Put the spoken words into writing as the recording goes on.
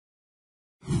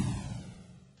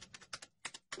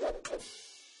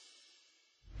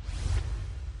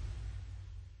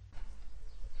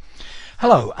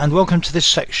Hello and welcome to this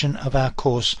section of our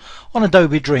course on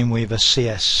Adobe Dreamweaver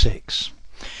CS6.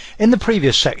 In the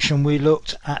previous section we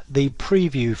looked at the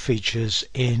preview features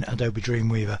in Adobe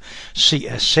Dreamweaver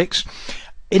CS6.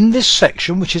 In this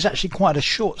section, which is actually quite a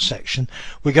short section,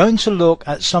 we're going to look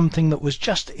at something that was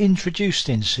just introduced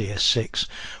in CS6,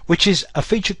 which is a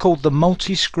feature called the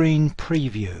Multiscreen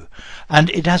preview, and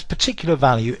it has particular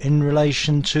value in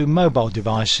relation to mobile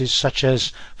devices such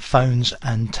as phones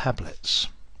and tablets.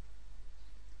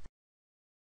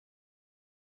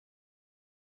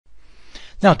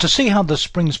 Now, to see how the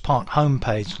Springs Park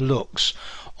homepage looks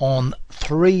on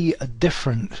three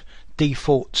different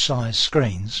default size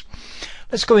screens,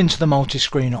 let's go into the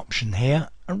multi-screen option here,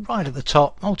 and right at the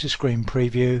top, multi-screen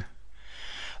preview.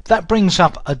 That brings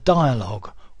up a dialog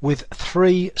with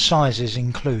three sizes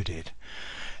included.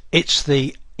 It's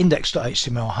the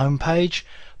index.html homepage.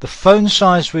 The phone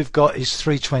size we've got is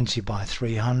 320 by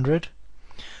 300.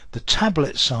 The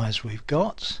tablet size we've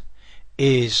got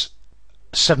is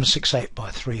 768 by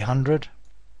 300,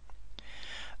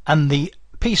 and the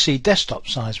PC desktop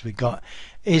size we got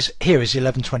is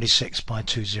 1126 by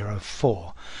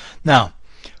 204. Now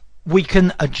we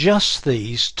can adjust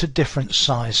these to different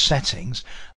size settings.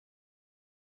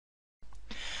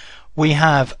 We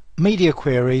have media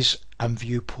queries and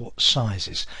viewport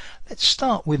sizes. Let's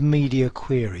start with media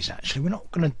queries. Actually, we're not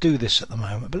going to do this at the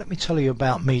moment, but let me tell you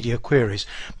about media queries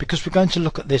because we're going to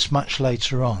look at this much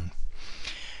later on.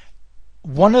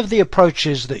 One of the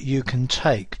approaches that you can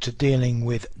take to dealing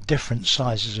with different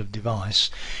sizes of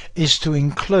device is to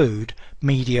include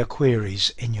media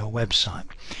queries in your website.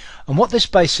 And what this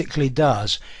basically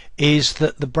does is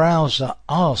that the browser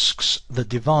asks the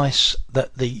device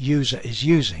that the user is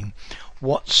using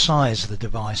what size the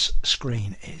device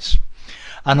screen is.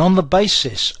 And on the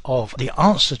basis of the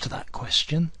answer to that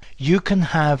question, you can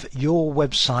have your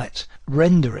website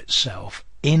render itself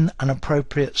in an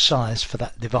appropriate size for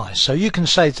that device. So you can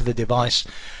say to the device,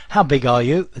 how big are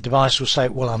you? The device will say,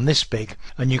 well, I'm this big,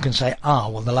 and you can say,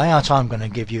 well, the layout I'm going to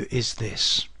give you is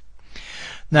this.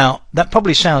 Now that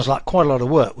probably sounds like quite a lot of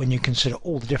work when you consider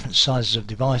all the different sizes of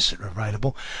device that are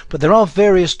available, but there are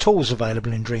various tools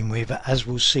available in Dreamweaver, as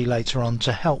we'll see later on,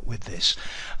 to help with this.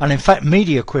 And in fact,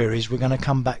 media queries we're going to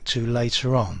come back to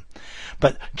later on.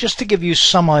 But just to give you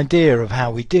some idea of how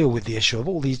we deal with the issue of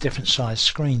all these different size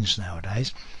screens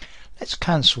nowadays, let's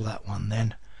cancel that one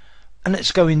then, and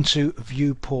let's go into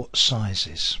viewport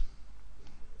sizes.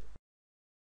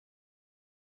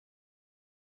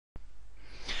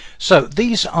 So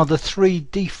these are the three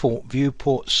default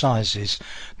viewport sizes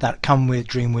that come with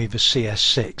Dreamweaver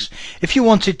CS6. If you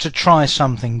wanted to try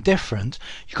something different,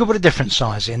 you could put a different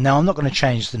size in. Now I'm not going to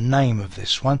change the name of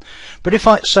this one, but if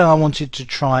I wanted to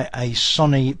try a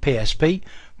Sony PSP,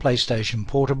 PlayStation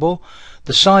Portable,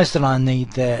 the size that I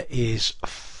need there is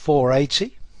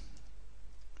 480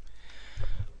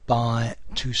 by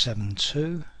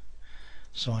 272.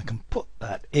 So I can put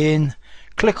that in,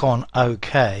 click on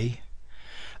OK,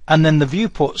 and then the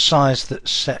viewport size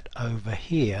that's set over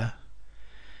here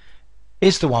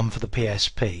is the one for the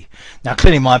PSP. Now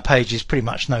clearly my page is pretty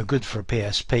much no good for a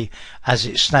PSP as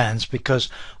it stands, because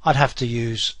I'd have to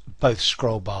use both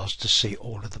scroll bars to see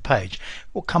all of the page.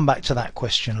 We'll come back to that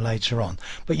question later on,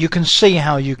 but you can see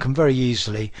how you can very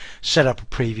easily set up a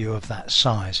preview of that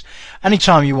size.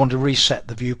 Anytime you want to reset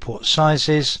the viewport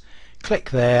sizes,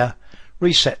 click there,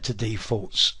 reset to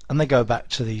defaults, and they go back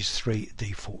to these three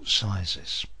default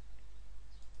sizes.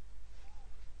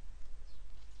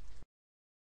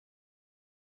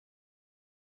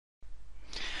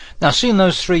 Now seeing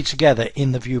those three together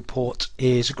in the viewport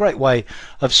is a great way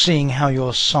of seeing how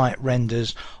your site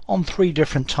renders on three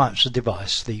different types of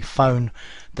device: the phone,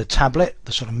 the tablet,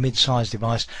 the sort of mid-sized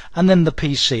device, and then the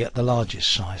PC at the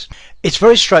largest size. It's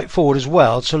very straightforward as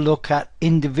well to look at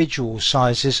individual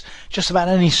sizes, just about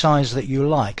any size that you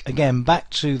like. Again,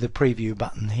 back to the preview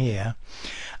button here,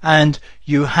 and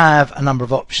you have a number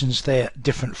of options there: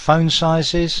 different phone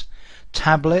sizes,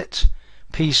 tablet,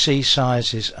 PC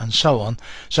sizes, and so on.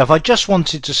 So if I just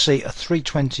wanted to see a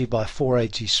 320 by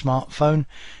 480 smartphone,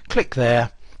 click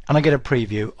there and I get a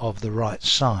preview of the right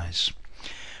size.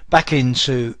 Back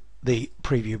into the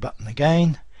preview button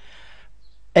again,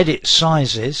 edit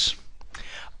sizes.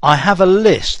 I have a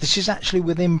list. This is actually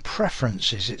within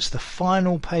preferences. It's the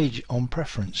final page on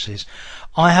preferences.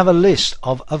 I have a list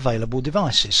of available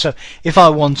devices. So if I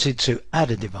wanted to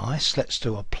add a device, let's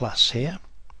do a plus here.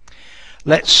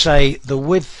 Let's say the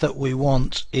width that we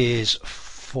want is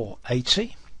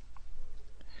 480.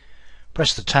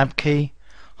 Press the tab key.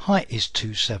 Height is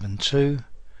 272.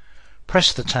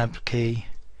 press the tab key,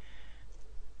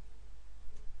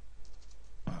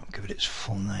 I'll give it its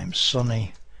full name,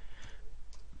 Sony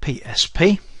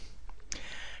PSP,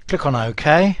 click on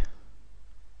OK,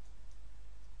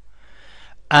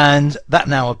 and that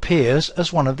now appears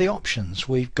as one of the options.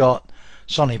 We've got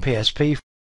Sony PSP,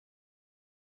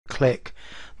 click,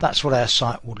 that's what our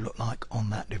site would look like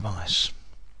on that device.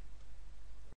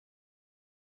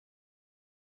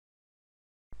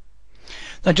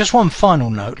 Now just one final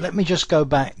note, let me just go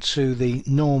back to the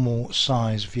normal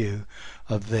size view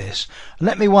of this. And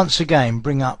let me once again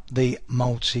bring up the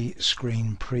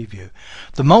multi-screen preview.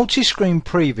 The multi-screen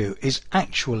preview is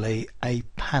actually a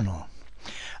panel,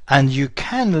 and you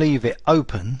can leave it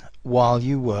open while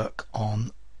you work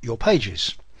on your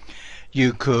pages.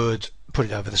 You could put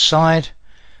it over the side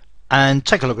and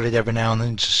take a look at it every now and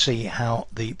then to see how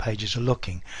the pages are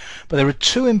looking. But there are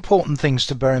two important things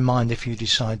to bear in mind if you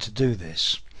decide to do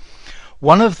this.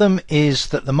 One of them is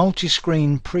that the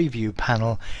multi-screen preview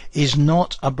panel is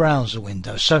not a browser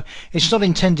window, so it's not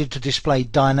intended to display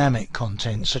dynamic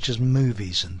content such as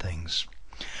movies and things.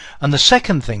 And the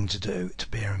second thing to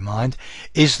bear in mind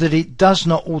is that it does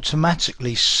not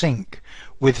automatically sync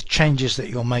with changes that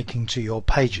you're making to your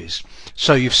pages.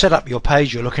 So you've set up your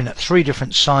page, you're looking at 3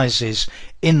 different sizes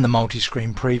in the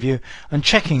multi-screen preview and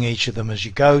checking each of them as you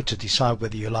go to decide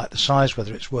whether you like the size,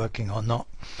 whether it's working or not.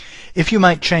 If you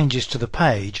make changes to the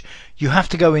page, you have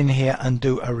to go in here and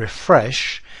do a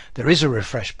refresh. There is a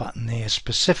refresh button here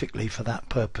specifically for that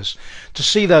purpose to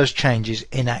see those changes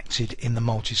enacted in the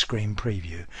multi-screen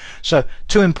preview. So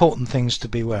 2 important things to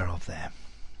be aware of there.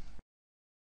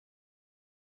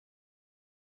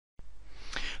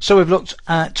 So we've looked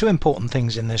at 2 important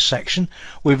things in this section.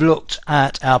 We've looked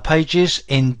at our pages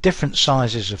in different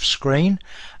sizes of screen,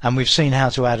 and we've seen how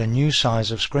to add a new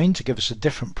size of screen to give us a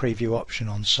different preview option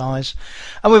on size.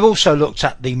 And we've also looked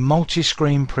at the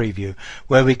multi-screen preview,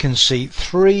 where we can see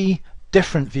 3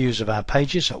 different views of our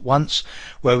pages at once,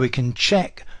 where we can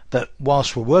check that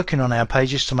whilst we're working on our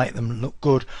pages to make them look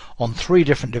good on 3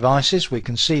 different devices, we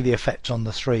can see the effect on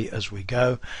the 3 as we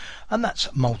go, and that's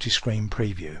multi-screen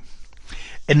preview.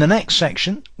 In the next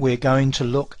section we're going to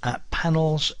look at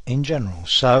panels in general,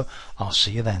 so I'll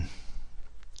see you then.